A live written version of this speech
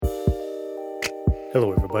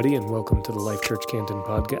Hello, everybody, and welcome to the Life Church Canton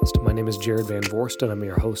podcast. My name is Jared Van Vorst, and I'm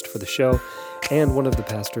your host for the show and one of the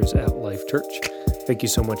pastors at Life Church. Thank you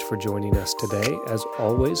so much for joining us today. As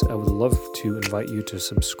always, I would love to invite you to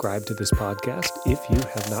subscribe to this podcast if you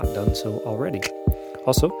have not done so already.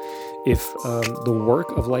 Also, if the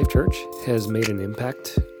work of Life Church has made an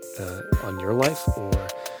impact on your life or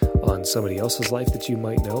on somebody else's life that you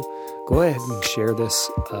might know, go ahead and share this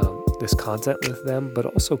content with them, but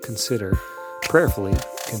also prayerfully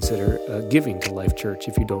consider giving to Life Church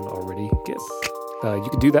if you don't already give. You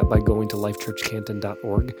can do that by going to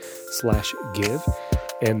lifechurchcanton.org/give,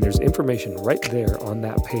 and there's information right there on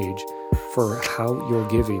that page for how your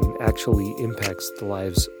giving actually impacts the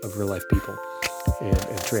lives of real life people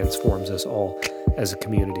and transforms us all as a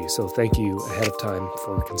community. So thank you ahead of time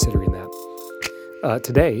for considering that.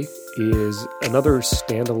 Today is another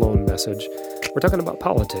standalone message. We're talking about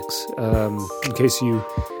politics. In case you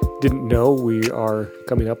didn't know, we are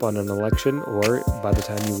coming up on an election, or by the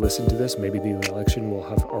time you listen to this, maybe the election will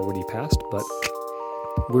have already passed, but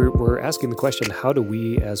we're asking the question, how do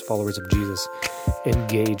we as followers of Jesus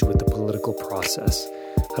engage with the political process?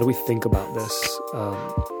 How do we think about this?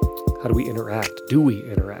 How do we interact? Do we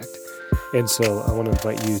interact? And so I want to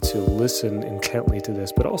invite you to listen intently to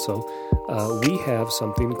this, but also we have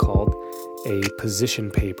something called a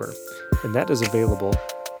position paper, and that is available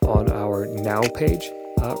on our Now page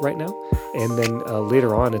right now, and then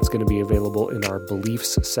later on it's going to be available in our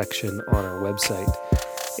Beliefs section on our website.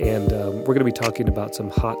 And we're going to be talking about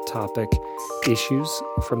some hot topic issues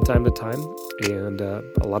from time to time, and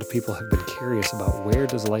a lot of people have been curious about where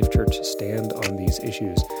does Life Church stand on these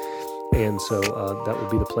issues, and so that will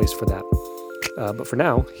be the place for that. But for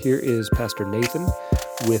now, here is Pastor Nathan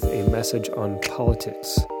with a message on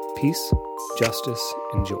politics, peace, justice,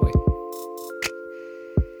 and joy.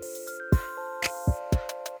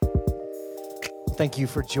 Thank you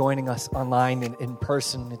for joining us online and in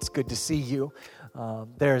person. It's good to see you.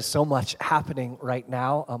 There is so much happening right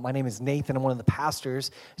now. My name is Nathan. I'm one of the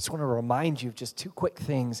pastors. I just want to remind you of just two quick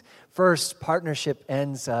things. First, partnership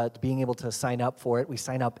ends being able to sign up for it. We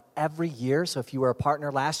sign up every year. So if you were a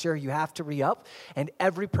partner last year, you have to re-up. And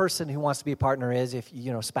every person who wants to be a partner is. If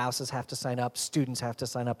spouses have to sign up, students have to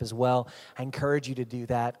sign up as well. I encourage you to do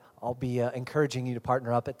that. I'll be encouraging you to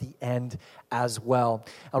partner up at the end as well.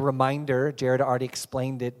 A reminder, Jared already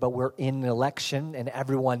explained it, but we're in an election, and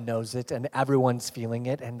everyone knows it, and everyone's feeling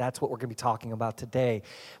it, and that's what we're going to be talking about today.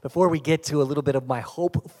 Before we get to a little bit of my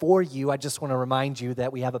hope for you, I just want to remind you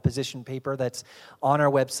that we have a position paper that's on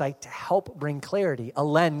our website to help bring clarity, a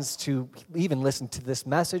lens to even listen to this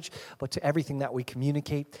message, but to everything that we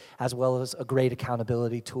communicate, as well as a great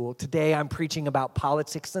accountability tool. Today, I'm preaching about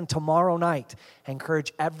politics, and tomorrow night, I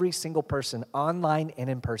encourage every single person, online and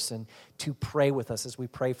in person, to pray with us as we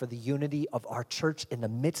pray for the unity of our church in the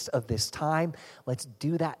midst of this time. Let's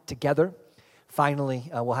do that together.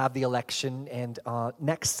 Finally, we'll have the election, and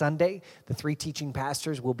next Sunday, the three teaching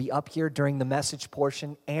pastors will be up here during the message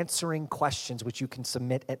portion answering questions, which you can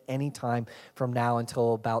submit at any time from now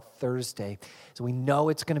until about Thursday. So we know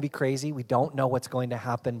it's going to be crazy. We don't know what's going to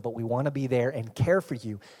happen, but we want to be there and care for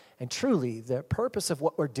you. And truly, the purpose of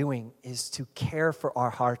what we're doing is to care for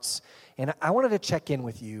our hearts. And I wanted to check in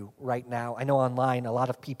with you right now. I know online a lot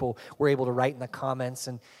of people were able to write in the comments,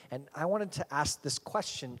 and I wanted to ask this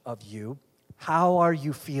question of you. How are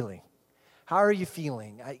you feeling? How are you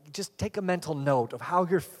feeling? Just take a mental note of how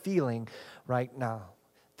you're feeling right now.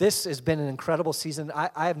 This has been an incredible season.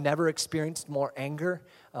 I have never experienced more anger.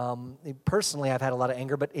 Personally, I've had a lot of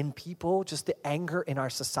anger, but in people, just the anger in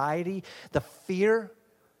our society, the fear,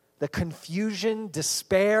 the confusion,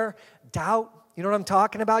 despair, doubt. You know what I'm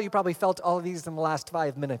talking about? You probably felt all of these in the last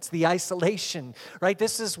 5 minutes. The isolation, right?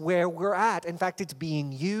 This is where we're at. In fact, it's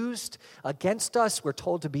being used against us. We're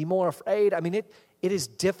told to be more afraid. I mean, it is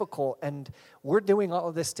difficult, and we're doing all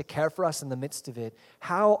of this to care for us in the midst of it.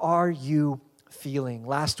 How are you feeling?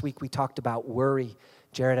 Last week, we talked about worry.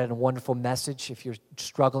 Jared had a wonderful message. If you're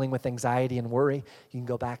struggling with anxiety and worry, you can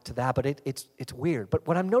go back to that. But it's weird. But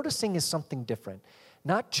what I'm noticing is something different.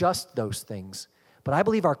 Not just those things, but I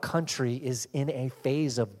believe our country is in a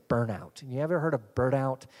phase of burnout. You ever heard of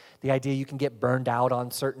burnout? The idea you can get burned out on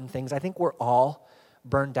certain things. I think we're all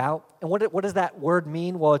burned out. And what does that word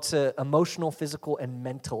mean? Well, it's emotional, physical, and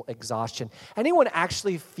mental exhaustion. Anyone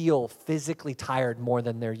actually feel physically tired more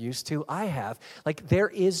than they're used to? I have. There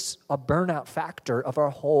is a burnout factor of our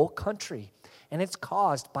whole country, and it's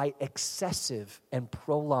caused by excessive and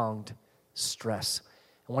prolonged stress.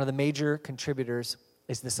 And one of the major contributors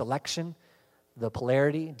is this election, the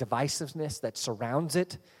polarity, divisiveness that surrounds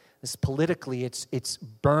it. This politically, it's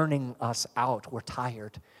burning us out. We're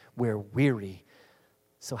tired. We're weary.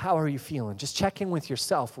 So how are you feeling? Just check in with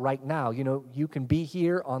yourself right now. You can be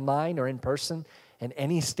here online or in person at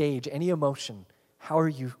any stage, any emotion. How are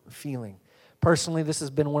you feeling? Personally, this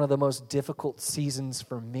has been one of the most difficult seasons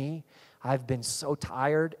for me. I've been so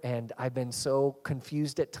tired and I've been so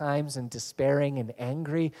confused at times and despairing and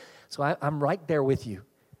angry. So I'm right there with you,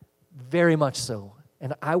 very much so.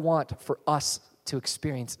 And I want for us to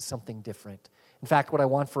experience something different. In fact, what I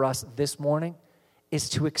want for us this morning is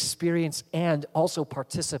to experience and also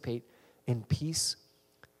participate in peace,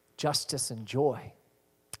 justice, and joy.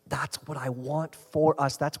 That's what I want for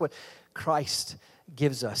us. That's what Christ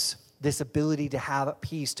gives us, this ability to have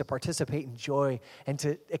peace, to participate in joy, and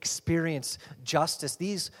to experience justice.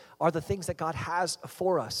 These are the things that God has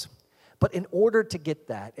for us. But in order to get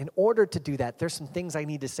that, in order to do that, there's some things I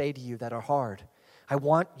need to say to you that are hard. I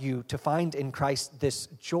want you to find in Christ this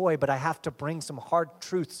joy, but I have to bring some hard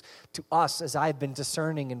truths to us as I've been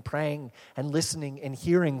discerning and praying and listening and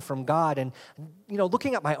hearing from God. And,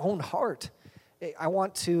 looking at my own heart, I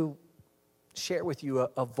want to share with you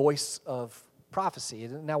a voice of prophecy.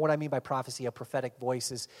 Now, what I mean by prophecy, a prophetic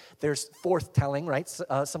voice, is there's foretelling, right?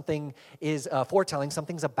 Something is foretelling,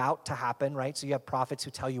 something's about to happen, right? So you have prophets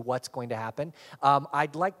who tell you what's going to happen.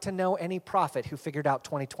 I'd like to know any prophet who figured out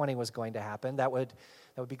 2020 was going to happen. That would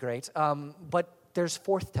be great. But there's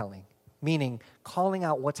foretelling, meaning calling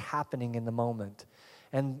out what's happening in the moment.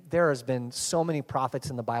 And there has been so many prophets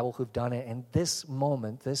in the Bible who've done it. And this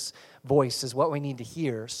moment, this voice is what we need to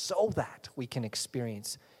hear so that we can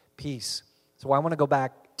experience peace. So I want to go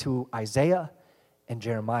back to Isaiah and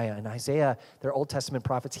Jeremiah. And Isaiah, they're Old Testament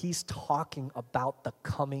prophets. He's talking about the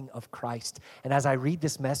coming of Christ. And as I read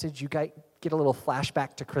this message, you get a little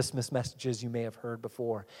flashback to Christmas messages you may have heard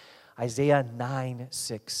before. Isaiah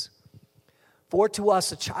 9:6. For to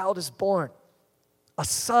us a child is born, a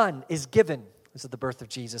son is given. This is the birth of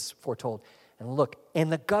Jesus foretold. And look,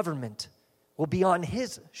 and the government will be on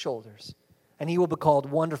his shoulders. And he will be called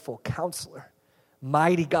Wonderful Counselor,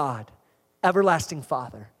 Mighty God, Everlasting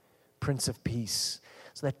Father, Prince of Peace.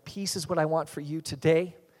 So that peace is what I want for you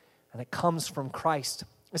today, and it comes from Christ.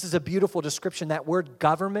 This is a beautiful description. That word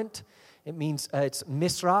government, it means, it's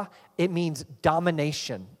misra, it means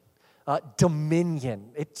domination,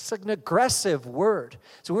 dominion. It's an aggressive word.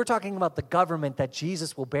 So we're talking about the government that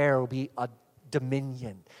Jesus will bear will be a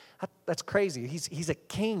dominion. That's crazy. He's a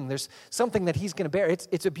king. There's something that he's going to bear.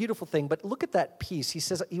 It's a beautiful thing. But look at that peace. He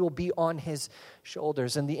says he will be on his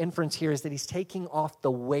shoulders. And the inference here is that he's taking off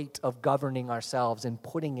the weight of governing ourselves and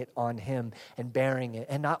putting it on him and bearing it.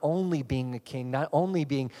 And not only being a king, not only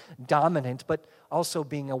being dominant, but also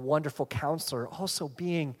being a wonderful counselor, also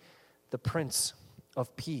being the Prince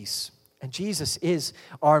of Peace. And Jesus is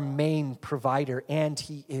our main provider, and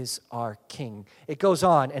he is our king. It goes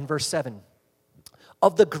on in verse 7.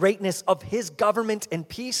 Of the greatness of his government and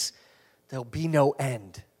peace, there'll be no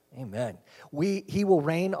end. Amen. He will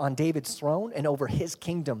reign on David's throne and over his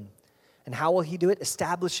kingdom. And how will he do it?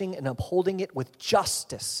 Establishing and upholding it with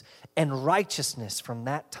justice and righteousness from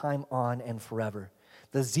that time on and forever.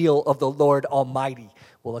 The zeal of the Lord Almighty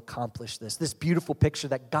will accomplish this. This beautiful picture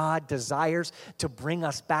that God desires to bring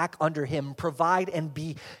us back under him, provide and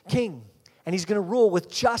be king. And he's going to rule with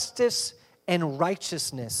justice and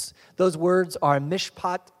righteousness. Those words are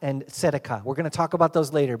mishpat and tzedakah. We're going to talk about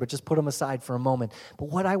those later, but just put them aside for a moment. But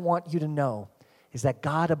what I want you to know is that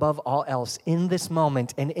God, above all else, in this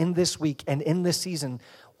moment and in this week and in this season,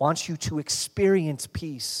 wants you to experience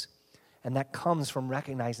peace. And that comes from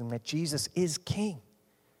recognizing that Jesus is King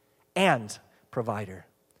and provider.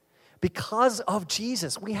 Because of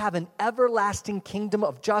Jesus, we have an everlasting kingdom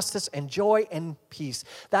of justice and joy and peace.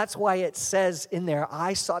 That's why it says in there,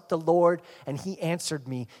 I sought the Lord and he answered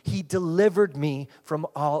me. He delivered me from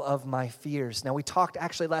all of my fears. Now, we talked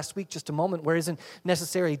actually last week, just a moment, where it isn't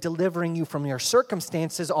necessarily delivering you from your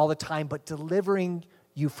circumstances all the time, but delivering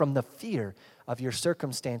you from the fear of your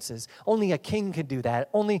circumstances. Only a king can do that.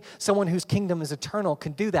 Only someone whose kingdom is eternal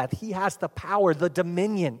can do that. He has the power, the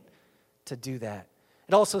dominion to do that.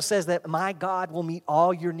 It also says that my God will meet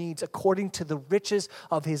all your needs according to the riches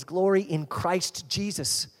of his glory in Christ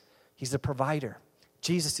Jesus. He's the provider.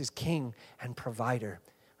 Jesus is king and provider.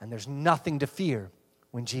 And there's nothing to fear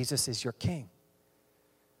when Jesus is your king.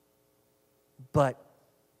 But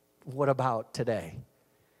what about today?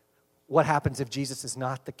 What happens if Jesus is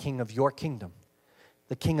not the king of your kingdom,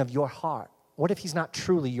 the king of your heart? What if he's not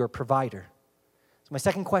truly your provider? So my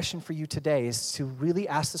second question for you today is to really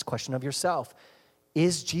ask this question of yourself.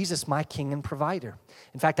 Is Jesus my king and provider?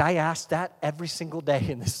 In fact, I ask that every single day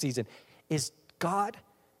in this season. Is God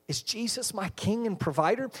Is Jesus my king and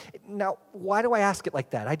provider? Now, why do I ask it like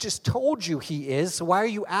that? I just told you he is, so why are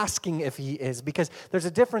you asking if he is? Because there's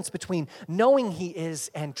a difference between knowing he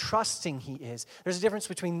is and trusting he is. There's a difference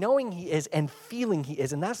between knowing he is and feeling he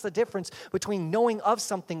is, and that's the difference between knowing of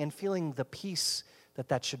something and feeling the peace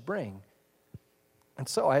that should bring. And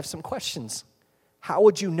so I have some questions. How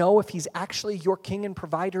would you know if he's actually your king and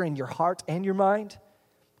provider in your heart and your mind?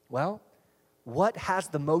 Well, what has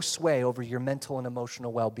the most sway over your mental and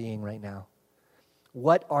emotional well-being right now?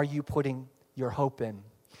 What are you putting your hope in?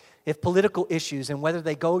 If political issues, and whether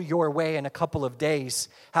they go your way in a couple of days,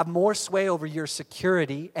 have more sway over your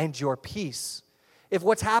security and your peace, if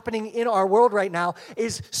what's happening in our world right now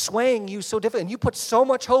is swaying you so differently, and you put so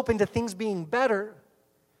much hope into things being better,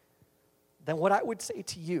 then what I would say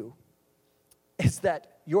to you is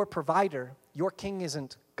that your provider, your king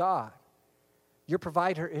isn't God. Your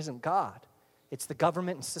provider isn't God. It's the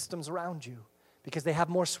government and systems around you because they have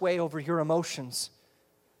more sway over your emotions.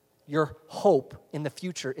 Your hope in the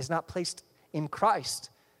future is not placed in Christ,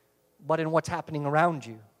 but in what's happening around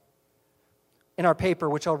you. In our paper,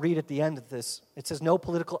 which I'll read at the end of this, it says, no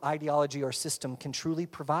political ideology or system can truly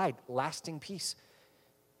provide lasting peace.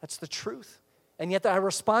 That's the truth. And yet the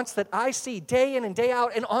response that I see day in and day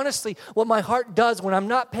out, and honestly, what my heart does when I'm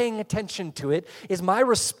not paying attention to it, is my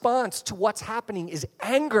response to what's happening is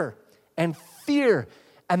anger and fear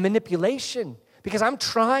and manipulation, because I'm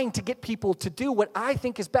trying to get people to do what I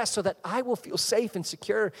think is best so that I will feel safe and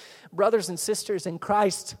secure. Brothers and sisters in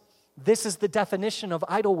Christ, this is the definition of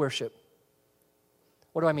idol worship.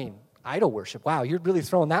 What do I mean? Idol worship. Wow, you're really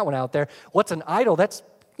throwing that one out there. What's an idol? That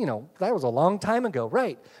was a long time ago,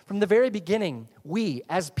 right? From the very beginning, we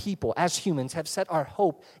as people, as humans, have set our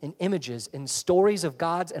hope in images, in stories of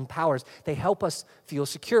gods and powers. They help us feel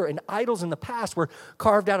secure. And idols in the past were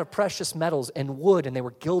carved out of precious metals and wood, and they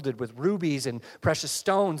were gilded with rubies and precious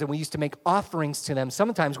stones, and we used to make offerings to them.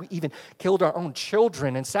 Sometimes we even killed our own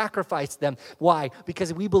children and sacrificed them. Why?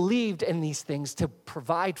 Because we believed in these things to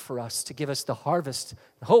provide for us, to give us the harvest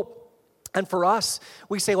and hope. And for us,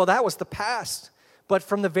 we say, well, that was the past. But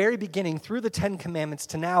from the very beginning, through the 10 Commandments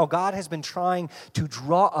to now, God has been trying to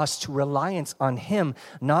draw us to reliance on Him,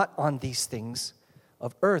 not on these things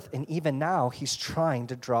of earth. And even now, He's trying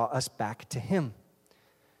to draw us back to Him.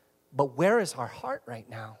 But where is our heart right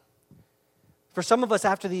now? For some of us,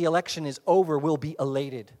 after the election is over, we'll be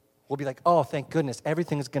elated. We'll be like, oh, thank goodness,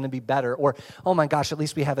 everything is going to be better. Or, oh my gosh, at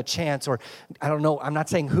least we have a chance. Or, I don't know, I'm not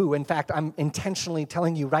saying who. In fact, I'm intentionally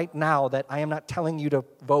telling you right now that I am not telling you to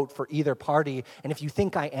vote for either party. And if you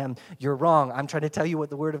think I am, you're wrong. I'm trying to tell you what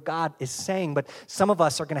the Word of God is saying. But some of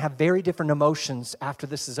us are going to have very different emotions after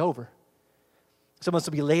this is over. Some of us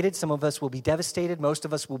will be elated. Some of us will be devastated. Most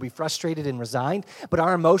of us will be frustrated and resigned. But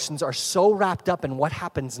our emotions are so wrapped up in what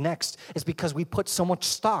happens next is because we put so much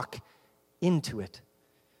stock into it.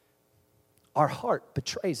 Our heart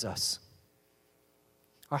betrays us.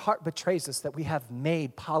 Our heart betrays us that we have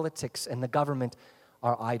made politics and the government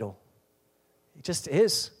our idol. It just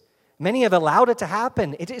is. Many have allowed it to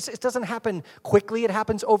happen. It doesn't happen quickly. It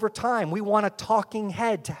happens over time. We want a talking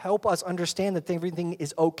head to help us understand that everything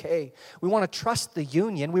is okay. We want to trust the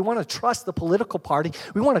union. We want to trust the political party.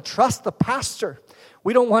 We want to trust the pastor.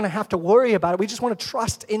 We don't want to have to worry about it. We just want to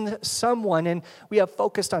trust in someone, and we have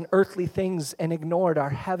focused on earthly things and ignored our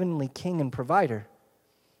heavenly King and provider.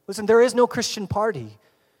 Listen, there is no Christian party.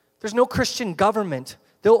 There's no Christian government.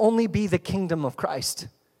 There'll only be the kingdom of Christ.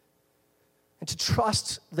 And to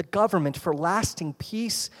trust the government for lasting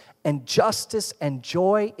peace and justice and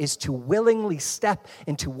joy is to willingly step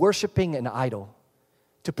into worshiping an idol,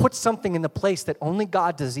 to put something in the place that only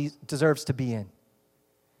God deserves to be in.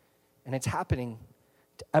 And it's happening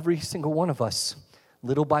to every single one of us,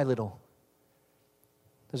 little by little.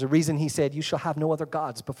 There's a reason He said, you shall have no other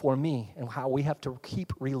gods before me, and how we have to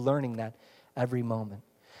keep relearning that every moment.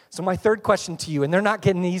 So my third question to you, and they're not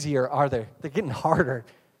getting easier, are they? They're getting harder.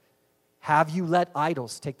 Have you let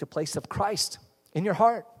idols take the place of Christ in your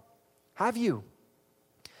heart? Have you?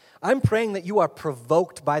 I'm praying that you are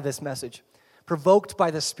provoked by this message, provoked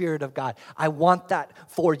by the Spirit of God. I want that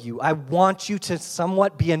for you. I want you to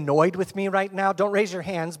somewhat be annoyed with me right now. Don't raise your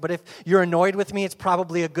hands, but if you're annoyed with me, it's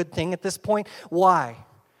probably a good thing at this point. Why?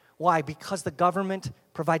 Why? Because the government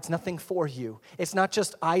provides nothing for you. It's not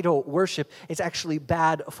just idol worship. It's actually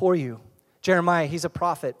bad for you. Jeremiah, he's a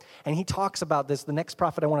prophet, and he talks about this. The next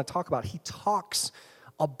prophet I want to talk about, he talks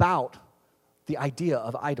about the idea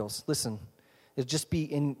of idols. Listen, it'll just be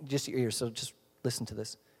in just your ears, so just listen to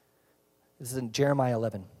this. This is in Jeremiah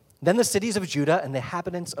 11. Then the cities of Judah and the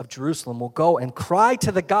inhabitants of Jerusalem will go and cry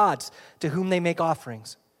to the gods to whom they make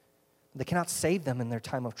offerings. They cannot save them in their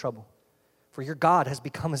time of trouble. For your God has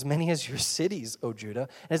become as many as your cities, O Judah,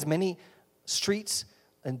 and as many streets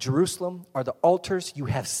in Jerusalem are the altars you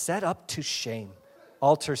have set up to shame,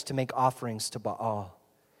 altars to make offerings to Baal.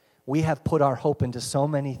 We have put our hope into so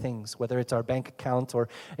many things, whether it's our bank account or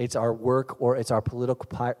it's our work or it's our political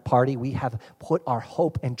party. We have put our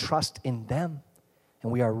hope and trust in them,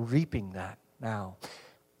 and we are reaping that now.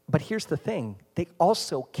 But here's the thing. They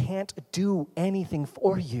also can't do anything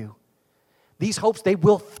for you. These hopes, they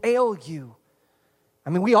will fail you. I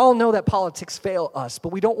mean, we all know that politics fail us,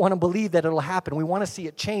 but we don't want to believe that it'll happen. We want to see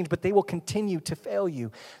it change, but they will continue to fail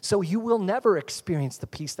you. So you will never experience the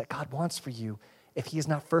peace that God wants for you if he is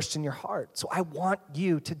not first in your heart. So I want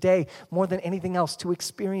you today, more than anything else, to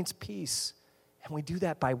experience peace. And we do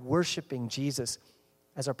that by worshiping Jesus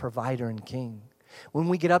as our provider and King. When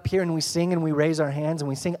we get up here and we sing and we raise our hands and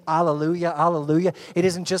we sing Alleluia, Alleluia, it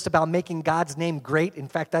isn't just about making God's name great. In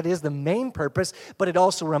fact, that is the main purpose, but it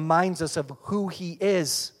also reminds us of who he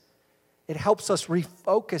is. It helps us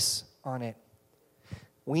refocus on it.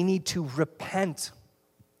 We need to repent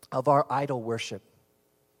of our idol worship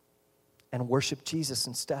and worship Jesus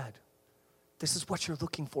instead. This is what you're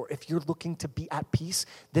looking for. If you're looking to be at peace,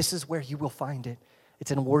 this is where you will find it.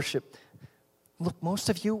 It's in worship. Look, most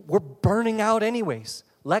of you, we're burning out anyways.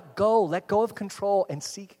 Let go of control and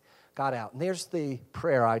seek God out. And there's the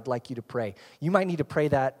prayer I'd like you to pray. You might need to pray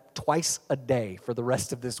that twice a day for the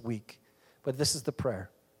rest of this week. But this is the prayer.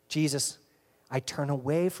 Jesus, I turn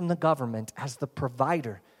away from the government as the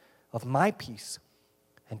provider of my peace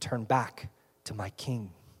and turn back to my King.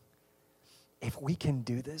 If we can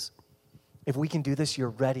do this, you're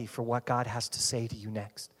ready for what God has to say to you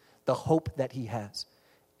next. The hope that he has.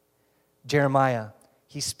 Jeremiah,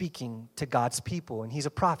 he's speaking to God's people, and he's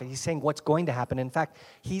a prophet. He's saying what's going to happen. In fact,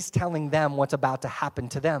 he's telling them what's about to happen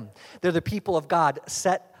to them. They're the people of God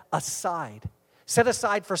set aside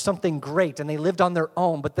for something great, and they lived on their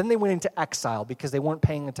own, but then they went into exile because they weren't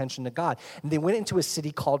paying attention to God. And they went into a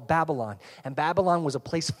city called Babylon, and Babylon was a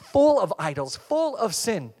place full of idols, full of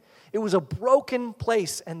sin. It was a broken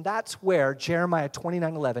place, and that's where Jeremiah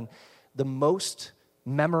 29:11, the most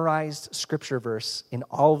memorized scripture verse in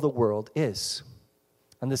all of the world is.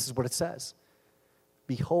 And this is what it says.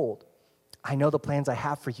 Behold, I know the plans I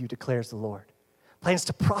have for you, declares the Lord. Plans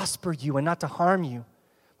to prosper you and not to harm you.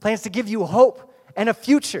 Plans to give you hope and a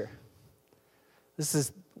future. This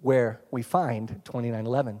is where we find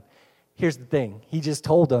 29:11. Here's the thing. He just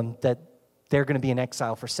told them that they're going to be in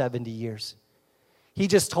exile for 70 years. He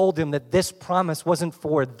just told them that this promise wasn't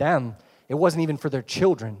for them. It wasn't even for their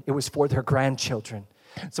children. It was for their grandchildren.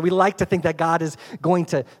 So we like to think that God is going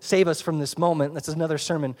to save us from this moment. That's another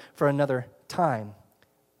sermon for another time.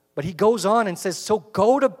 But he goes on and says, so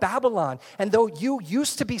go to Babylon. And though you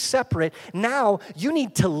used to be separate, now you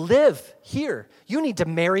need to live here. You need to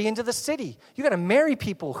marry into the city. You got to marry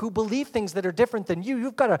people who believe things that are different than you.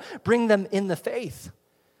 You've got to bring them in the faith.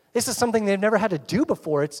 This is something they've never had to do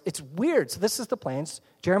before. It's weird. So this is the plans.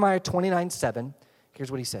 Jeremiah 29:7.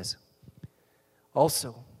 Here's what he says.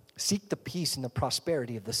 Also, seek the peace and the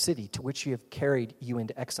prosperity of the city to which you have carried you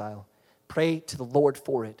into exile. Pray to the Lord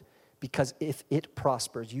for it, because if it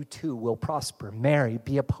prospers, you too will prosper. Marry,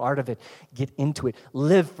 be a part of it, get into it.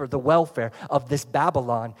 Live for the welfare of this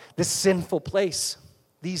Babylon, this sinful place,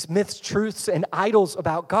 these myths, truths, and idols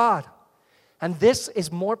about God. And this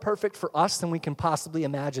is more perfect for us than we can possibly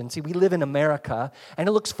imagine. See, we live in America, and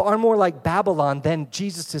it looks far more like Babylon than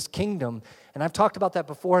Jesus' kingdom. And I've talked about that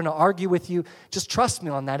before, and I'll argue with you. Just trust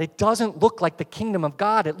me on that. It doesn't look like the kingdom of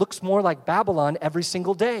God. It looks more like Babylon every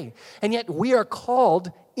single day. And yet we are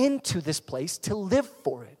called into this place to live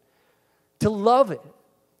for it, to love it,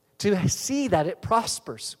 to see that it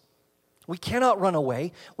prospers. We cannot run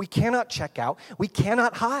away. We cannot check out. We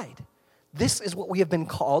cannot hide. This is what we have been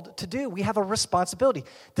called to do. We have a responsibility.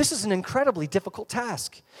 This is an incredibly difficult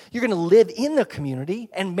task. You're going to live in the community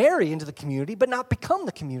and marry into the community, but not become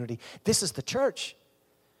the community. This is the church.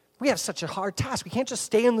 We have such a hard task. We can't just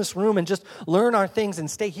stay in this room and just learn our things and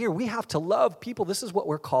stay here. We have to love people. This is what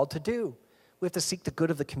we're called to do. We have to seek the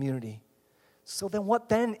good of the community. So then what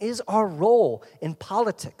then is our role in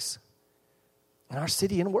politics, in our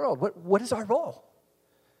city and world? What is our role?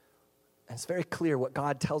 And it's very clear what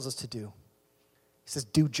God tells us to do. He says,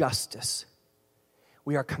 do justice.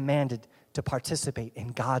 We are commanded to participate in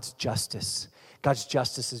God's justice. God's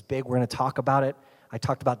justice is big. We're going to talk about it. I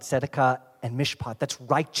talked about tzedakah and mishpat. That's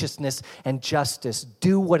righteousness and justice.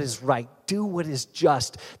 Do what is right. Do what is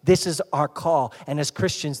just. This is our call. And as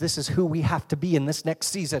Christians, this is who we have to be in this next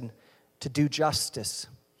season, to do justice.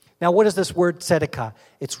 Now, what is this word tzedakah?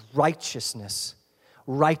 It's righteousness.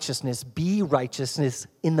 Righteousness. Be righteousness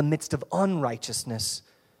in the midst of unrighteousness.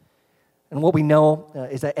 And what we know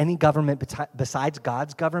is that any government besides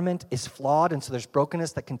God's government is flawed, and so there's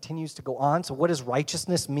brokenness that continues to go on. So what does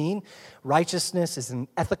righteousness mean? Righteousness is an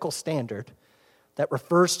ethical standard that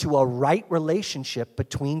refers to a right relationship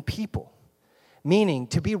between people. Meaning,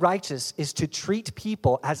 to be righteous is to treat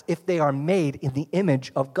people as if they are made in the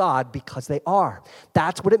image of God because they are.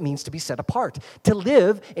 That's what it means to be set apart. To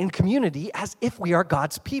live in community as if we are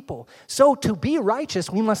God's people. So to be righteous,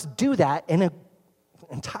 we must do that in an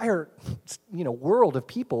entire world of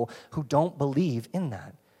people who don't believe in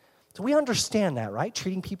that. So we understand that, right?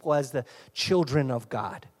 Treating people as the children of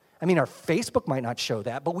God. I mean, our Facebook might not show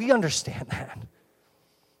that, but we understand that.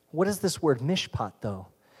 What is this word mishpat, though?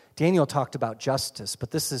 Daniel talked about justice,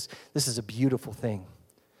 but this is a beautiful thing.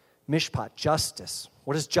 Mishpat, justice.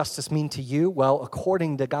 What does justice mean to you? Well,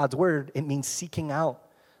 according to God's word, it means seeking out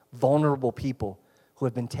vulnerable people who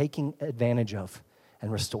have been taken advantage of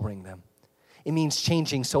and restoring them. It means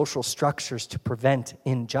changing social structures to prevent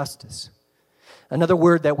injustice. Another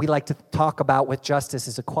word that we like to talk about with justice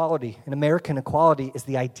is equality. And American equality is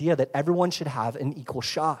the idea that everyone should have an equal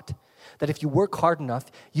shot. That if you work hard enough,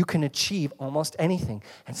 you can achieve almost anything.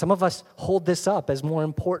 And some of us hold this up as more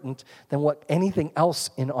important than what anything else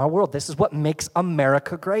in our world. This is what makes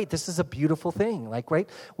America great. This is a beautiful thing. Right?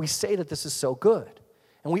 We say that this is so good.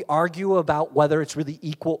 And we argue about whether it's really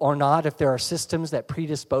equal or not, if there are systems that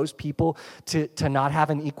predispose people to not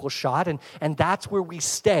have an equal shot. And that's where we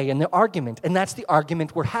stay in the argument. And that's the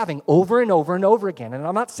argument we're having over and over and over again. And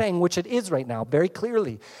I'm not saying which it is right now, very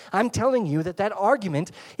clearly. I'm telling you that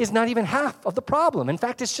argument is not even half of the problem. In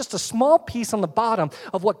fact, it's just a small piece on the bottom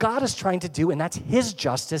of what God is trying to do, and that's His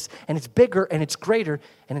justice, and it's bigger, and it's greater,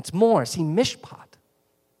 and it's more. See, mishpat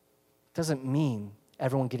doesn't mean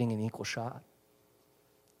everyone getting an equal shot.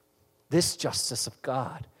 This justice of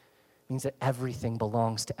God means that everything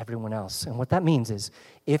belongs to everyone else. And what that means is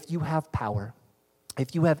if you have power,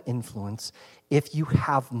 if you have influence, if you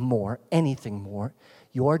have more, anything more,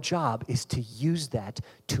 your job is to use that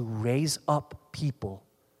to raise up people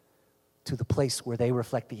to the place where they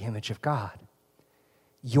reflect the image of God.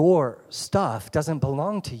 Your stuff doesn't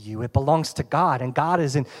belong to you. It belongs to God, and God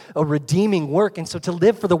is in a redeeming work. And so to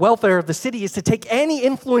live for the welfare of the city is to take any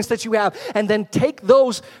influence that you have and then take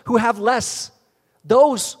those who have less,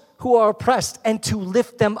 those who are oppressed, and to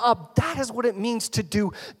lift them up. That is what it means to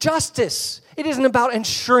do justice. It isn't about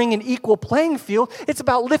ensuring an equal playing field. It's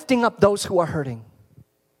about lifting up those who are hurting.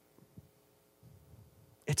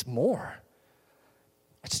 It's more.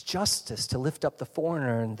 It's justice to lift up the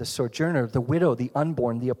foreigner and the sojourner, the widow, the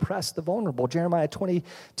unborn, the oppressed, the vulnerable. Jeremiah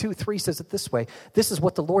 22:3 says it this way. This is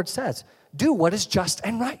what the Lord says. Do what is just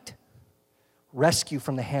and right. Rescue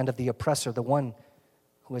from the hand of the oppressor, the one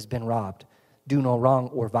who has been robbed. Do no wrong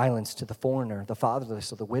or violence to the foreigner, the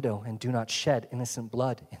fatherless, or the widow, and do not shed innocent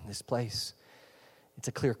blood in this place. It's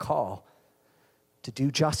a clear call to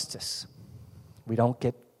do justice. We don't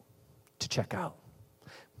get to check out.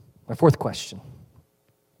 My fourth question.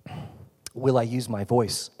 Will I use my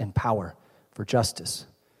voice and power for justice?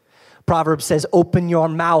 Proverbs says, open your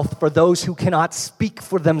mouth for those who cannot speak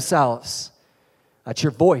for themselves. That's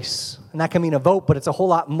your voice. And that can mean a vote, but it's a whole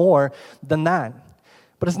lot more than that.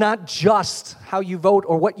 But it's not just how you vote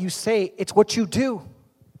or what you say, it's what you do.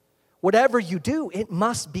 Whatever you do, it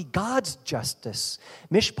must be God's justice.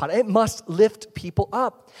 Mishpat, it must lift people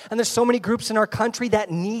up. And there's so many groups in our country that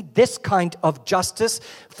need this kind of justice.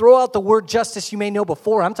 Throw out the word justice you may know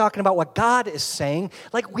before. I'm talking about what God is saying.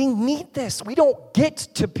 Like, we need this. We don't get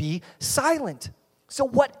to be silent. So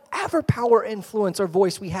whatever power, influence, or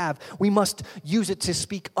voice we have, we must use it to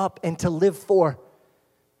speak up and to live for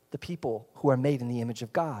the people who are made in the image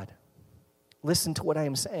of God. Listen to what I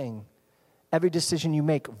am saying. Every decision you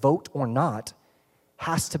make, vote or not,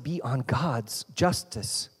 has to be on God's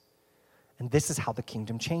justice. And this is how the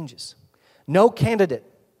kingdom changes. No candidate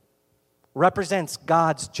represents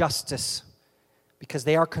God's justice because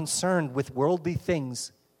they are concerned with worldly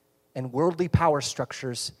things and worldly power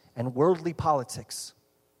structures and worldly politics.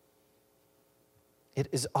 It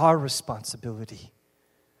is our responsibility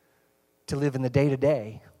to live in the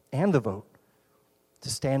day-to-day and the vote, to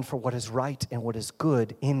stand for what is right and what is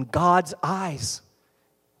good in God's eyes.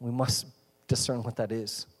 We must discern what that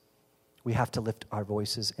is. We have to lift our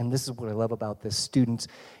voices. And this is what I love about this. Students,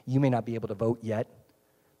 you may not be able to vote yet,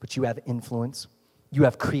 but you have influence. You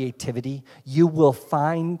have creativity. You will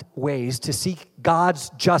find ways to seek God's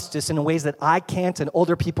justice in ways that I can't and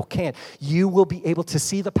older people can't. You will be able to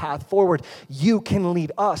see the path forward. You can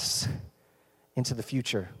lead us into the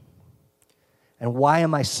future. And why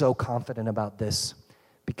am I so confident about this?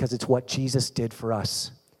 Because it's what Jesus did for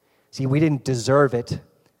us. See, we didn't deserve it.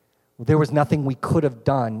 There was nothing we could have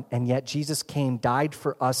done, and yet Jesus came, died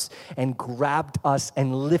for us, and grabbed us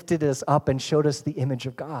and lifted us up and showed us the image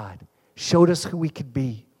of God, showed us who we could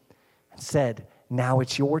be, and said, now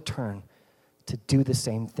it's your turn to do the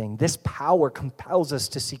same thing. This power compels us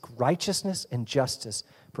to seek righteousness and justice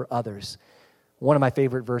for others. One of my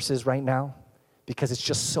favorite verses right now, because it's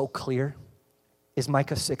just so clear, is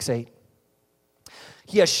Micah 6:8.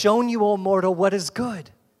 He has shown you, O mortal, what is good.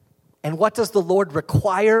 And what does the Lord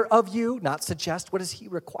require of you? Not suggest, what does he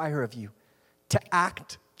require of you? To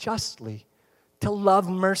act justly, to love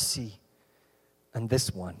mercy, and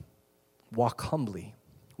this one, walk humbly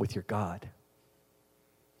with your God.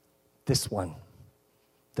 This one's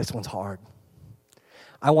hard.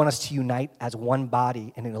 I want us to unite as one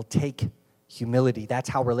body, and it'll take humility. That's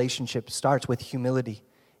how relationship starts, with humility.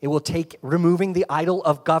 It will take removing the idol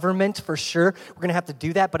of government, for sure. We're going to have to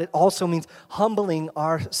do that, but it also means humbling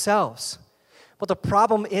ourselves. But the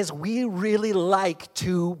problem is we really like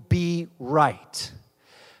to be right.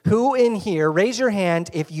 Who in here, raise your hand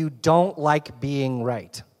if you don't like being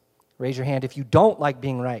right. Raise your hand if you don't like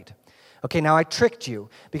being right. Okay, now I tricked you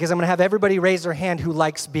because I'm going to have everybody raise their hand who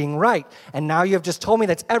likes being right. And now you have just told me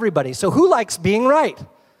that's everybody. So who likes being right?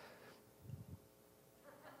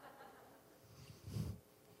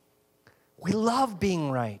 We love being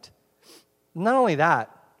right. Not only that,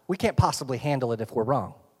 we can't possibly handle it if we're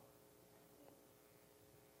wrong.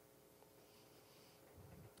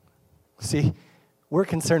 See, we're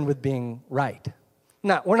concerned with being right.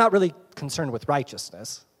 Now, we're not really concerned with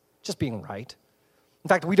righteousness, just being right. In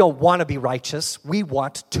fact, we don't want to be righteous. We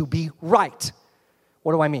want to be right.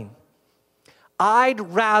 What do I mean? I'd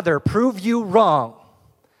rather prove you wrong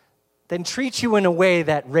than treat you in a way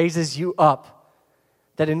that raises you up,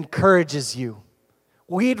 that encourages you.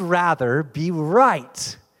 We'd rather be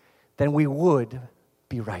right than we would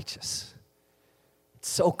be righteous. It's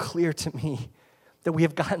so clear to me that we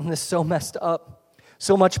have gotten this so messed up.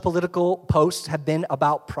 So much political posts have been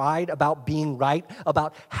about pride, about being right,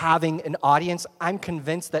 about having an audience. I'm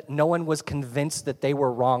convinced that no one was convinced that they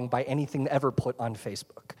were wrong by anything ever put on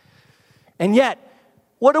Facebook. And yet,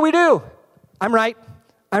 what do? I'm right.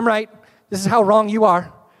 I'm right. This is how wrong you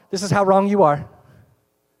are. This is how wrong you are.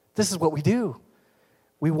 This is what we do.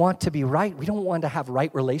 We want to be right. We don't want to have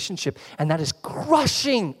right relationship, and that is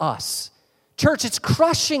crushing us. Church, it's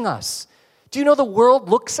crushing us. Do you know the world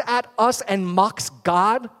looks at us and mocks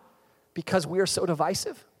God because we are so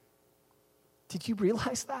divisive? Did you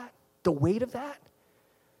realize that? The weight of that?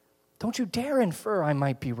 Don't you dare infer I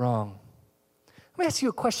might be wrong. Let me ask you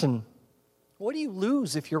a question. What do you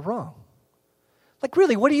lose if you're wrong? Like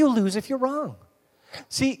really, what do you lose if you're wrong?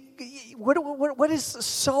 See, what is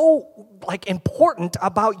so important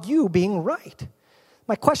about you being right?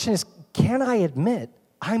 My question is, can I admit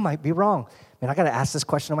I might be wrong? Man, I got to ask this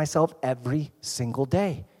question of myself every single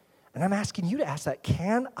day. And I'm asking you to ask that.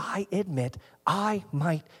 Can I admit I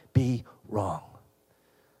might be wrong?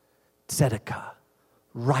 Tzedakah,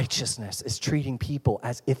 righteousness, is treating people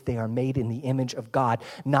as if they are made in the image of God,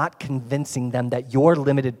 not convincing them that your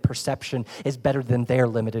limited perception is better than their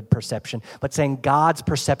limited perception, but saying God's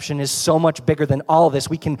perception is so much bigger than all this.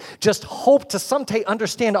 We can just hope to someday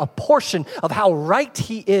understand a portion of how right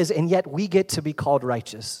he is, and yet we get to be called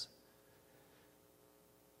righteous.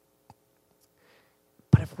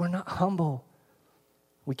 But if we're not humble,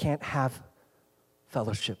 we can't have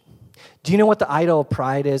fellowship. Do you know what the idol of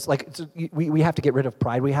pride is? We have to get rid of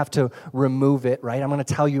pride. We have to remove it, right? I'm going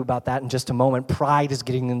to tell you about that in just a moment. Pride is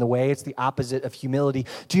getting in the way. It's the opposite of humility.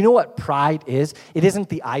 Do you know what pride is? It isn't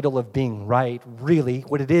the idol of being right, really.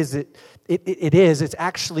 What it is, it's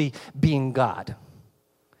actually being God.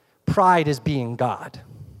 Pride is being God.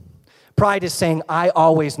 Pride is saying, I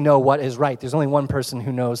always know what is right. There's only one person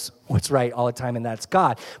who knows what's right all the time, and that's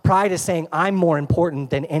God. Pride is saying, I'm more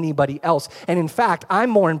important than anybody else. And in fact,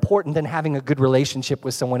 I'm more important than having a good relationship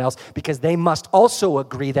with someone else because they must also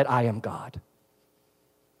agree that I am God.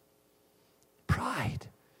 Pride.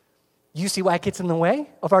 You see why it gets in the way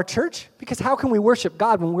of our church? Because how can we worship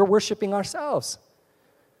God when we're worshiping ourselves?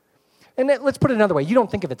 And let's put it another way. You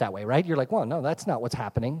don't think of it that way, right? You're like, well, no, that's not what's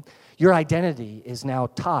happening. Your identity is now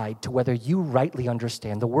tied to whether you rightly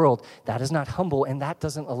understand the world. That is not humble, and that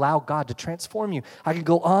doesn't allow God to transform you. I could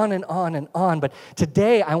go on and on and on, but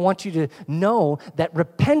today I want you to know that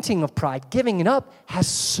repenting of pride, giving it up, has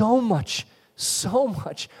so much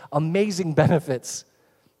amazing benefits.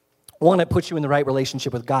 One, it puts you in the right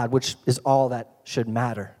relationship with God, which is all that should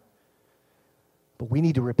matter. But we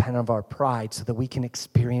need to repent of our pride so that we can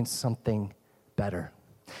experience something better.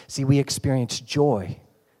 See, we experience joy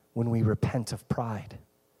when we repent of pride.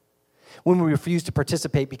 When we refuse to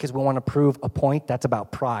participate because we want to prove a point, that's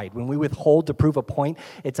about pride. When we withhold to prove a point,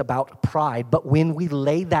 it's about pride. But when we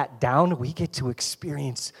lay that down, we get to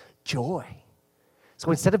experience joy.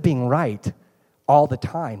 So instead of being right all the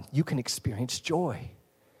time, you can experience joy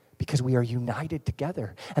because we are united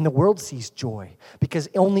together. And the world sees joy because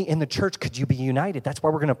only in the church could you be united. That's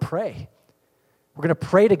why we're going to pray. We're going to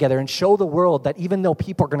pray together and show the world that even though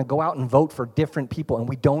people are going to go out and vote for different people and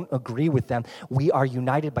we don't agree with them, we are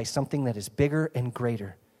united by something that is bigger and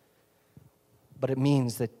greater. But it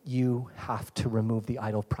means that you have to remove the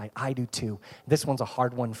idol of pride. I do too. This one's a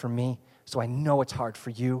hard one for me, so I know it's hard for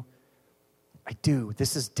you. I do.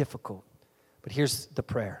 This is difficult. But here's the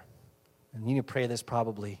prayer. And you need to pray this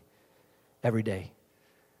probably every day.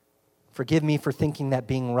 Forgive me for thinking that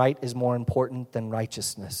being right is more important than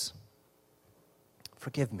righteousness.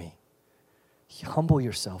 Forgive me. Humble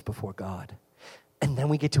yourself before God. And then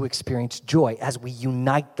we get to experience joy as we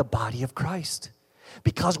unite the body of Christ.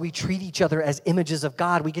 Because we treat each other as images of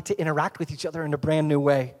God, we get to interact with each other in a brand new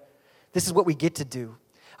way. This is what we get to do.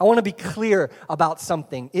 I want to be clear about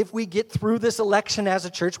something. If we get through this election as a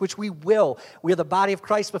church, which we will, we are the body of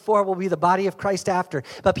Christ before, we'll be the body of Christ after.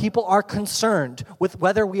 But people are concerned with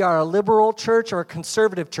whether we are a liberal church or a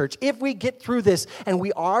conservative church. If we get through this and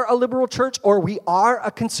we are a liberal church or we are a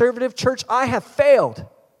conservative church, I have failed.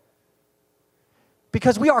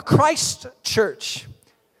 Because we are Christ's church.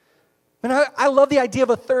 And I love the idea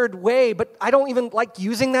of a third way, but I don't even like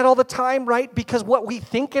using that all the time, right? Because what we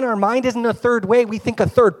think in our mind isn't a third way. We think a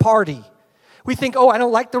third party. We think, I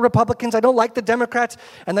don't like the Republicans. I don't like the Democrats.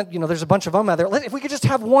 And then, there's a bunch of them out there. If we could just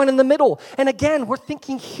have one in the middle. And again, we're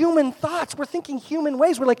thinking human thoughts. We're thinking human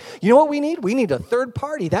ways. We're like, you know what we need? We need a third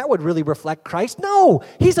party. That would really reflect Christ. No,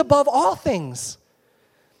 he's above all things.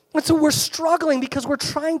 And so we're struggling because we're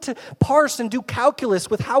trying to parse and do calculus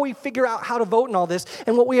with how we figure out how to vote and all this.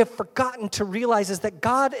 And what we have forgotten to realize is that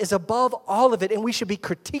God is above all of it, and we should be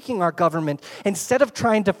critiquing our government instead of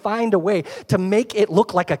trying to find a way to make it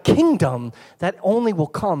look like a kingdom that only will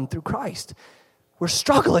come through Christ. We're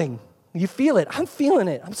struggling. You feel it. I'm feeling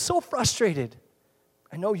it. I'm so frustrated.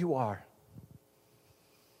 I know you are.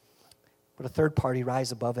 But a third party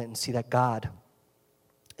rise above it and see that God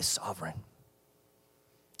is sovereign.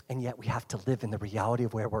 And yet we have to live in the reality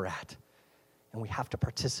of where we're at. And we have to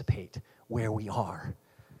participate where we are.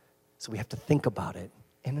 So we have to think about it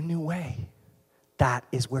in a new way. That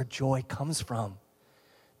is where joy comes from.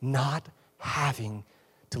 Not having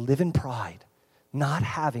to live in pride. Not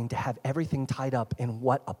having to have everything tied up in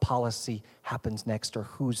what a policy happens next or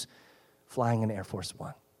who's flying in Air Force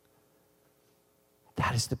One.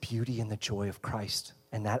 That is the beauty and the joy of Christ.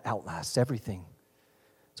 And that outlasts everything.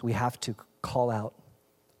 So we have to call out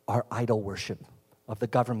our idol worship of the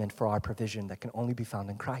government for our provision that can only be found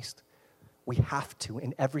in Christ. We have to,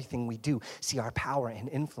 in everything we do, see our power and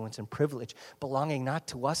influence and privilege belonging not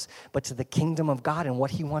to us, but to the kingdom of God and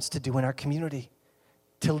what he wants to do in our community.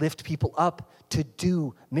 To lift people up, to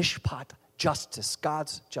do mishpat, justice,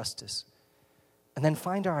 God's justice. And then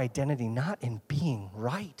find our identity not in being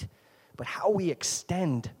right, but how we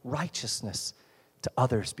extend righteousness to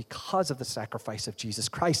others because of the sacrifice of Jesus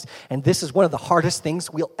Christ. And this is one of the hardest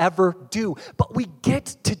things we'll ever do. But we get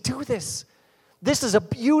to do this. This is a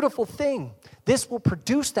beautiful thing. This will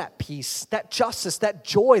produce that peace, that justice, that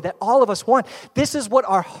joy that all of us want. This is what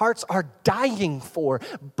our hearts are dying for,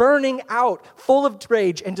 burning out, full of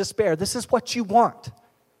rage and despair. This is what you want.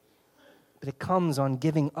 But it comes on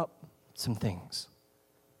giving up some things.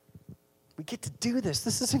 We get to do this.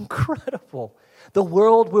 This is incredible. The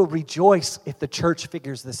world will rejoice if the church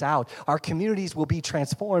figures this out. Our communities will be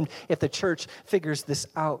transformed if the church figures this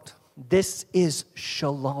out. This is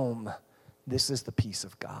shalom. This is the peace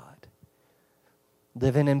of God.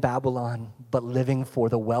 Living in Babylon, but living for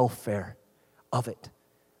the welfare of it.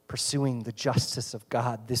 Pursuing the justice of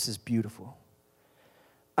God. This is beautiful.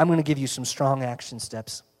 I'm going to give you some strong action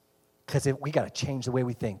steps because we got to change the way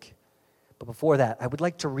we think. But before that, I would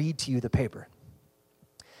like to read to you the paper.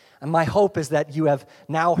 And my hope is that you have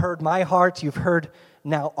now heard my heart, you've heard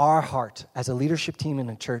now our heart as a leadership team in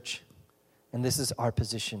a church. And this is our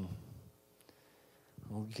position.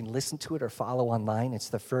 You can listen to it or follow online. It's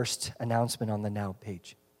the first announcement on the Now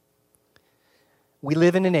page. We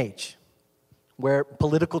live in an age where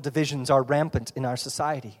political divisions are rampant in our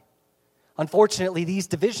society. Unfortunately, these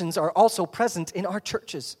divisions are also present in our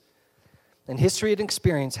churches. And history and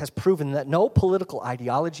experience has proven that no political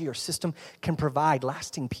ideology or system can provide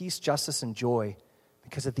lasting peace, justice, and joy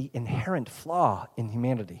because of the inherent flaw in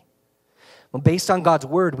humanity. Well, based on God's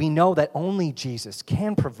word, we know that only Jesus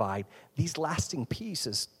can provide these lasting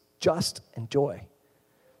pieces, just and joy.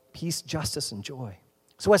 Peace, justice, and joy.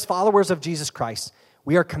 So as followers of Jesus Christ,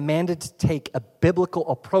 we are commanded to take a biblical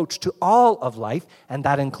approach to all of life, and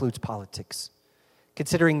that includes politics.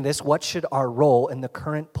 Considering this, what should our role in the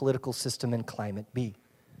current political system and climate be?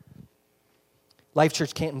 Life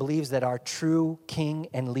Church Canton believes that our true King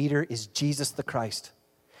and leader is Jesus the Christ.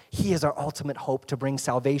 He is our ultimate hope to bring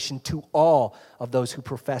salvation to all of those who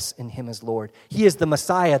profess in him as Lord. He is the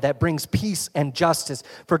Messiah that brings peace and justice,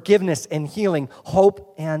 forgiveness and healing,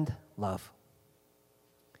 hope and love.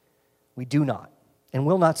 We do not and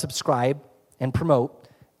will not subscribe and promote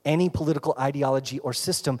any political ideology or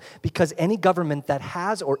system because any government that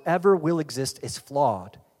has or ever will exist is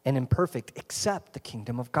flawed and imperfect except the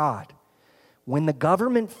kingdom of God. When the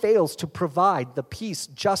government fails to provide the peace,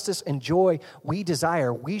 justice, and joy we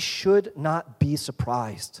desire, we should not be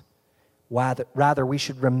surprised. Rather, we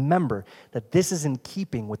should remember that this is in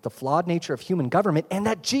keeping with the flawed nature of human government and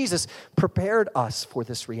that Jesus prepared us for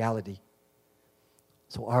this reality.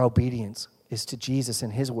 So our obedience is to Jesus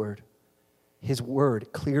and his word. His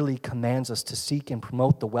word clearly commands us to seek and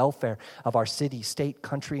promote the welfare of our city, state,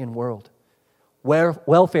 country, and world. Where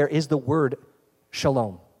welfare is the word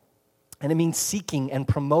shalom. And it means seeking and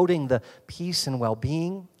promoting the peace and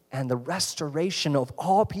well-being and the restoration of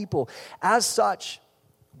all people. As such,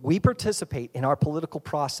 we participate in our political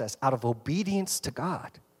process out of obedience to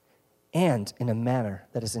God and in a manner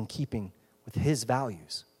that is in keeping with his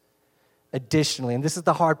values. Additionally, and this is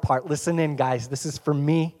the hard part, listen in, guys, this is for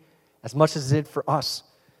me as much as it is for us.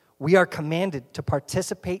 We are commanded to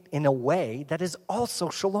participate in a way that is also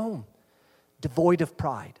shalom, devoid of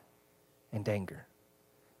pride and anger.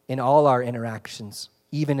 In all our interactions,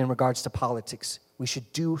 even in regards to politics, we should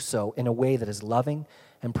do so in a way that is loving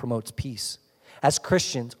and promotes peace. As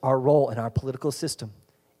Christians, our role in our political system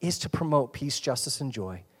is to promote peace, justice, and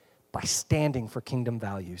joy by standing for kingdom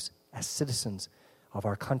values as citizens of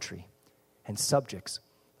our country and subjects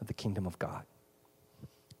of the kingdom of God.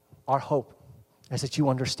 Our hope is that you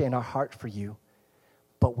understand our heart for you,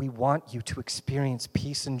 but we want you to experience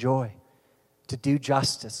peace and joy, to do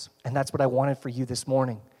justice, and that's what I wanted for you this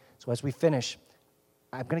morning. So as we finish,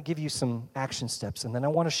 I'm going to give you some action steps, and then I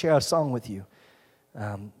want to share a song with you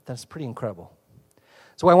that's pretty incredible.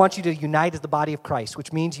 So I want you to unite as the body of Christ,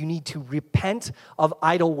 which means you need to repent of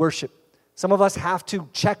idol worship. Some of us have to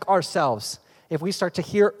check ourselves. If we start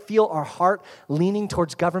to feel our heart leaning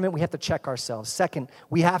towards government, we have to check ourselves. Second,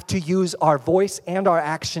 we have to use our voice and our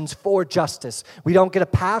actions for justice. We don't get a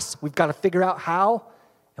pass. We've got to figure out how,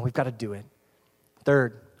 and we've got to do it.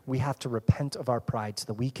 Third, we have to repent of our pride so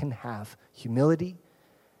that we can have humility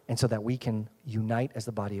and so that we can unite as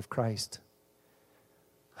the body of Christ.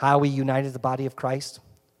 How we unite as the body of Christ?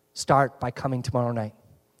 Start by coming tomorrow night,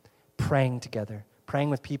 praying together, praying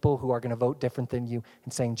with people who are going to vote different than you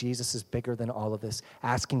and saying Jesus is bigger than all of this,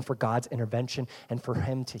 asking for God's intervention and for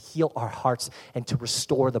him to heal our hearts and to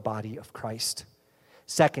restore the body of Christ.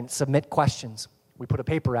 Second, submit questions. We put a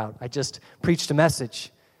paper out. I just preached a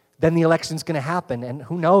message. Then the election's going to happen, and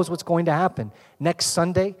who knows what's going to happen. Next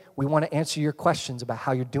Sunday, we want to answer your questions about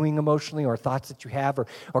how you're doing emotionally or thoughts that you have or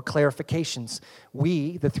clarifications.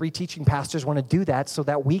 We, the 3 teaching pastors, want to do that so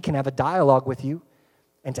that we can have a dialogue with you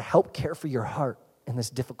and to help care for your heart in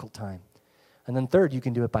this difficult time. And then third, you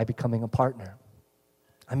can do it by becoming a partner.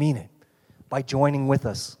 I mean it. By joining with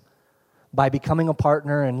us. By becoming a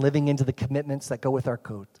partner and living into the commitments that go with our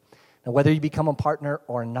code. Now, whether you become a partner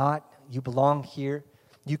or not, you belong here.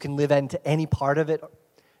 You can live into any part of it,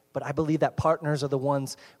 but I believe that partners are the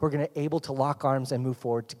ones who are going to able to lock arms and move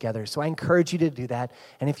forward together. So I encourage you to do that,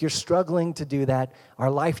 and if you're struggling to do that,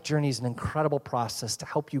 our life journey is an incredible process to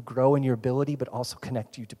help you grow in your ability, but also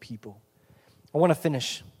connect you to people. I want to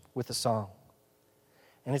finish with a song,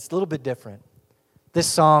 and it's a little bit different. This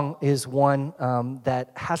song is one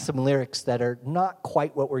that has some lyrics that are not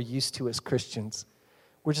quite what we're used to as Christians.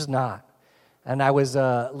 We're just not. And I was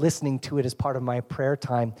listening to it as part of my prayer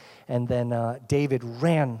time, and then David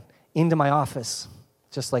ran into my office,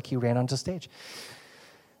 just like he ran onto stage.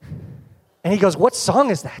 And he goes, "What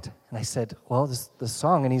song is that?" And I said, "Well, this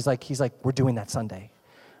song." And he's like, "We're doing that Sunday."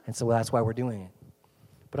 And so that's why we're doing it.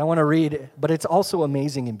 But I want to read it. But it's also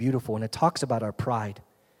amazing and beautiful, and it talks about our pride.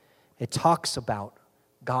 It talks about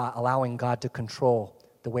God, allowing God to control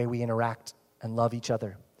the way we interact and love each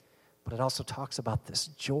other. But it also talks about this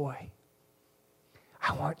joy.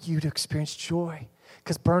 I want you to experience joy,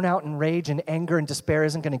 because burnout and rage and anger and despair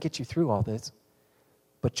isn't going to get you through all this,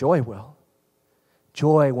 but joy will.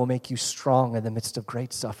 Joy will make you strong in the midst of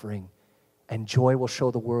great suffering, and joy will show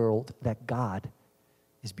the world that God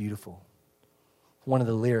is beautiful. One of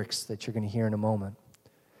the lyrics that you're going to hear in a moment,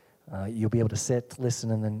 you'll be able to sit, listen,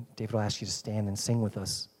 and then David will ask you to stand and sing with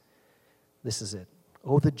us. This is it.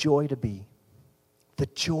 Oh, the joy to be, the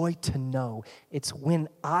joy to know. It's when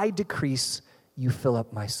I decrease, you fill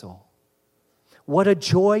up my soul. What a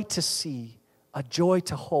joy to see, a joy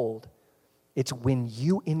to hold. It's when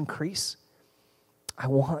you increase, I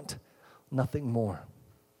want nothing more.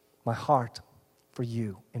 My heart for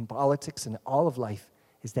you in politics and all of life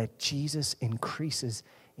is that Jesus increases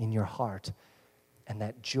in your heart and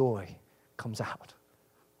that joy comes out.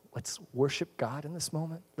 Let's worship God in this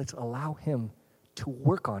moment. Let's allow him to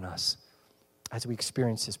work on us as we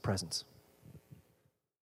experience his presence.